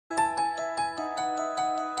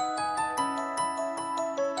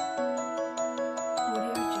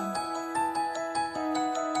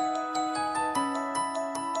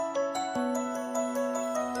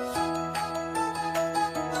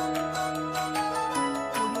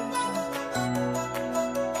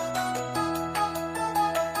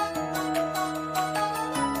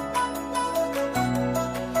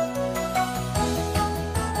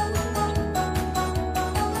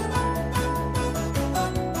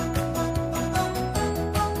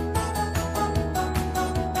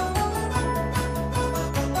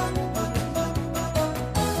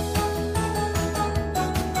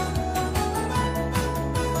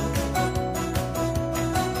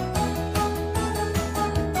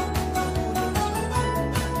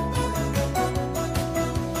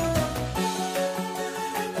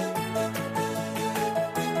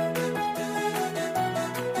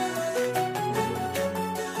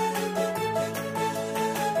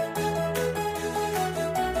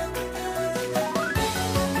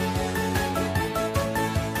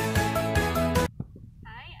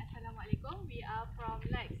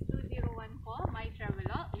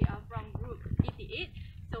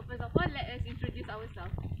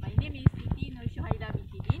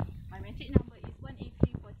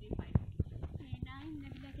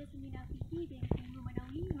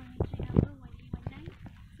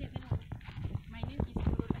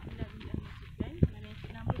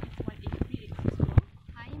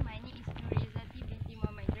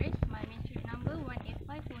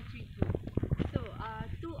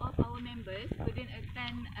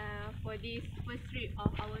for this first trip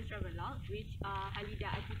of our travelog, which are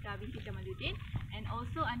Halida Atika binti Jamaluddin and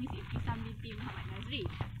also Anis Ibtisam binti Muhammad Nazri.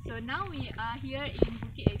 So now we are here in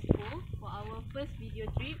Bukit Expo for our first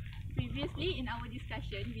video trip. Previously in our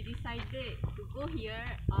discussion, we decided to go here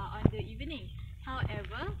on the evening.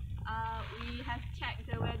 However, we have checked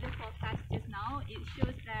the weather forecast just now. It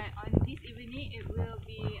shows that on this evening it will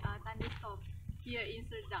be thunderstorm here in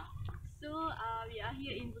Serdang. So we are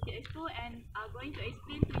here in Bukit Expo and are going to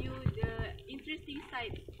explain to you the interesting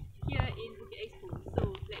sites here in Bukit Expo.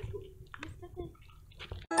 So let's go.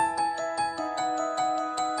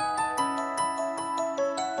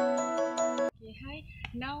 Okay, hi.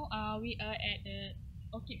 Now we are at the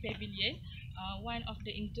Orchid Pavilion, one of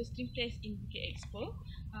the interesting place in Bukit Expo.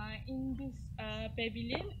 In this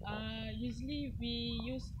pavilion, usually we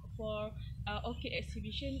use for orchid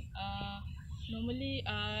exhibition. Normally,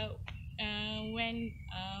 when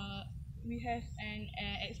we have an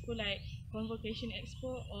expo like Convocation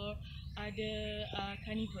Expo or other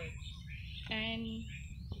carnival, and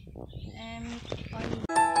on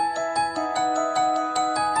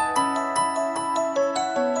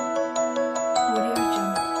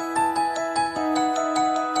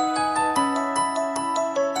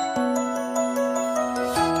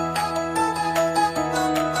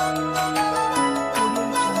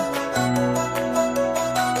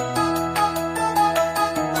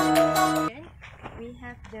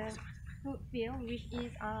the fruit field, which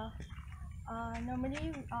is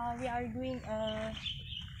normally we are doing a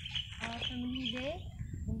family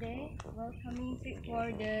day, welcoming trip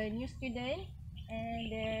for the new student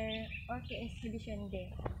and the orchid exhibition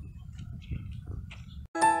day.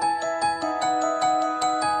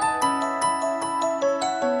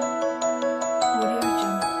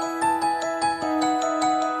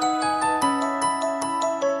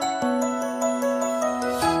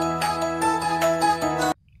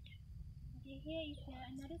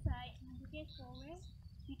 Another side, Bukit Expo,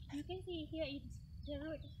 you can see here is the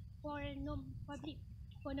road for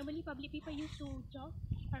normally public people used to jog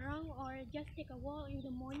around or just take a walk in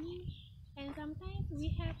the morning. And sometimes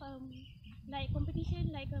we have like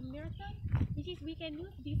competition like a marathon, which is we can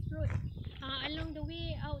use this road along the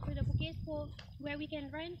way out to the Bukit Expo, where we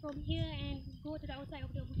can run from here and go to the outside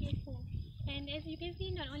of the Bukit Expo. And as you can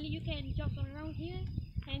see, not only you can jog around here,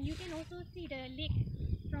 and you can also see the lake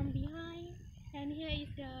from behind. And here is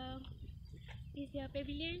the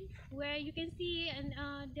pavilion where you can see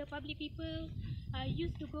the public people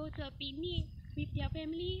used to go to a picnic with their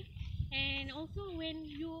family. And also when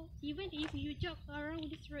even if you jog around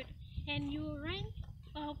this road and you run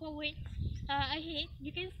forward ahead,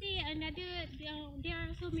 you can see there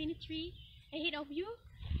are so many trees ahead of you,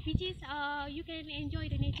 which is you can enjoy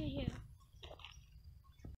the nature here.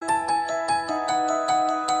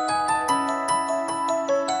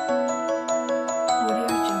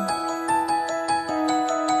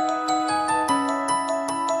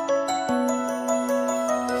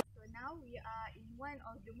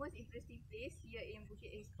 Most interesting place here in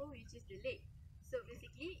Bukit Expo, which is the lake. So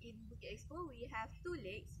basically in Bukit Expo we have two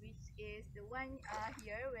lakes, which is the one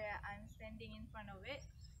here where I'm standing in front of it,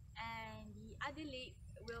 and the other lake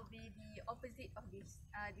will be the opposite of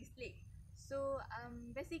this lake. So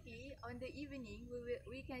basically on the evening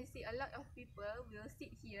we can see a lot of people will sit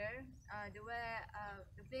here, the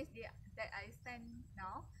place that I stand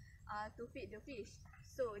now, to feed the fish.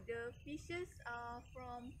 So the fishes are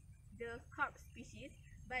from the carp species,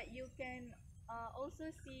 but you can also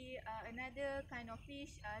see another kind of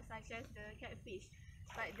fish such as the catfish.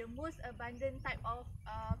 But the most abundant type of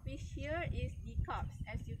fish here is the carps,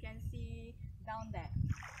 as you can see down there.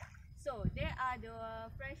 So there are the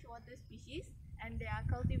freshwater species, and they are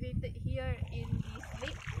cultivated here in this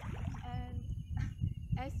lake. And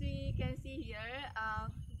as we can see here,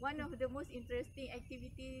 one of the most interesting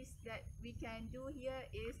activities that we can do here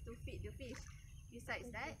is to feed the fish.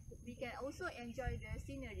 Besides that, we can also enjoy the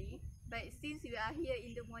scenery, but since we are here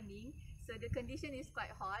in the morning, so the condition is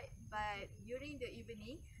quite hot, but during the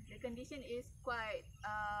evening, the condition is quite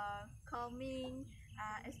calming,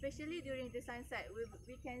 especially during the sunset.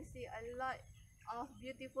 We can see a lot of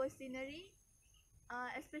beautiful scenery,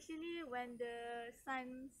 especially when the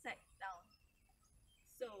sun sets down.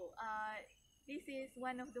 So this is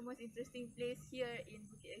one of the most interesting place here in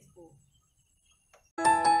Bukit Expo.